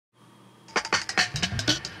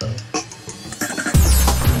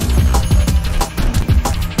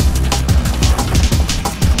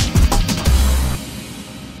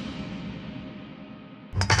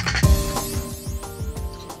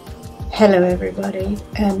Hello everybody,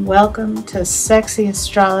 and welcome to Sexy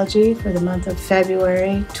Astrology for the month of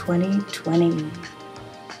February 2020.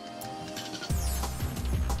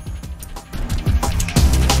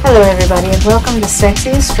 Hello everybody, and welcome to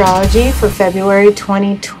Sexy Astrology for February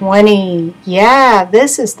 2020. Yeah,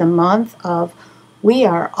 this is the month of we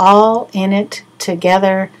are all in it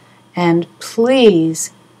together, and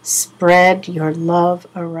please spread your love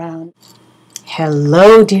around.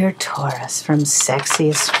 Hello, dear Taurus from Sexy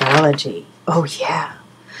Astrology. Oh, yeah.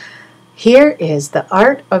 Here is the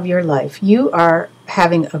art of your life. You are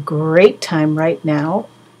having a great time right now.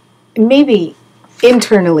 Maybe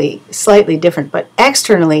internally slightly different, but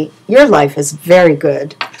externally, your life is very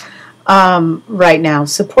good right now.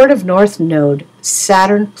 Supportive North Node,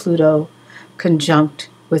 Saturn, Pluto, conjunct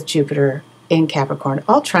with Jupiter in Capricorn,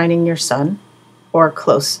 all trining your sun or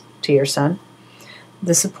close to your sun.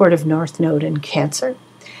 The supportive North Node in Cancer.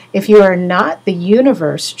 If you are not, the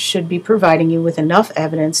universe should be providing you with enough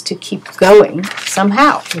evidence to keep going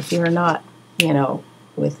somehow. If you're not,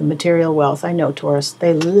 with the material wealth. I know Taurus,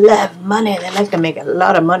 they love money. They like to make a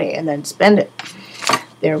lot of money and then spend it.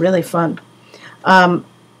 They're really fun.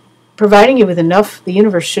 Providing you with enough, the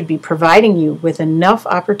universe should be providing you with enough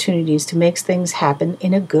opportunities to make things happen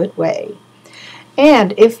in a good way.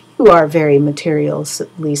 And if you are very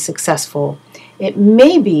materially successful, it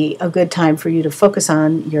may be a good time for you to focus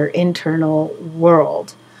on your internal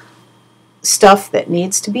world. Stuff that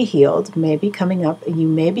needs to be healed may be coming up, and you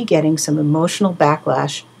may be getting some emotional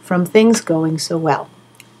backlash from things going so well.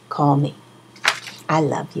 Call me. I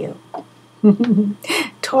love you.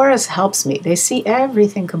 Taurus helps me. They see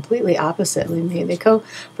everything completely oppositely me. They go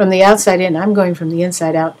from the outside in. I'm going from the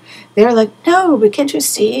inside out. They're like, no, but can't you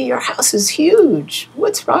see? Your house is huge.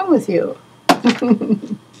 What's wrong with you?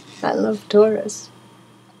 I love Taurus.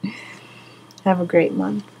 Have a great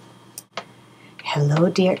month. Hello,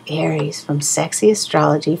 dear Aries from Sexy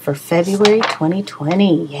Astrology for February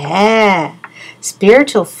 2020. Yeah.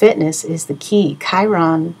 Spiritual fitness is the key.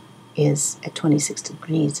 Chiron is at 26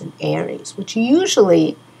 degrees in Aries, which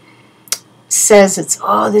usually says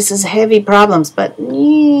this is heavy problems, but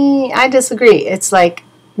I disagree. It's like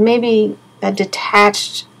maybe a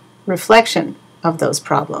detached reflection of those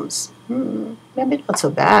problems. Maybe not so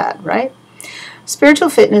bad, right? Spiritual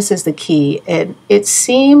fitness is the key, and it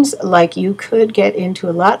seems like you could get into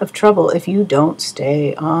a lot of trouble if you don't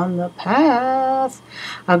stay on the path.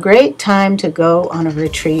 A great time to go on a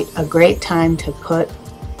retreat, a great time to put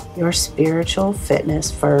your spiritual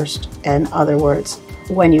fitness first, in other words,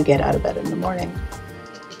 when you get out of bed in the morning.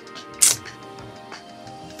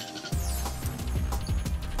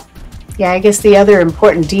 Yeah, I guess the other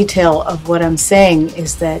important detail of what I'm saying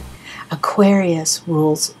is that Aquarius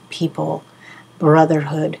rules people,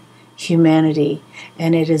 brotherhood, humanity,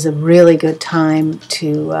 and it is a really good time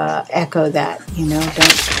to echo that.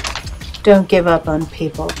 Don't give up on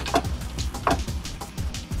people.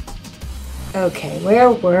 Okay,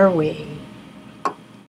 where were we?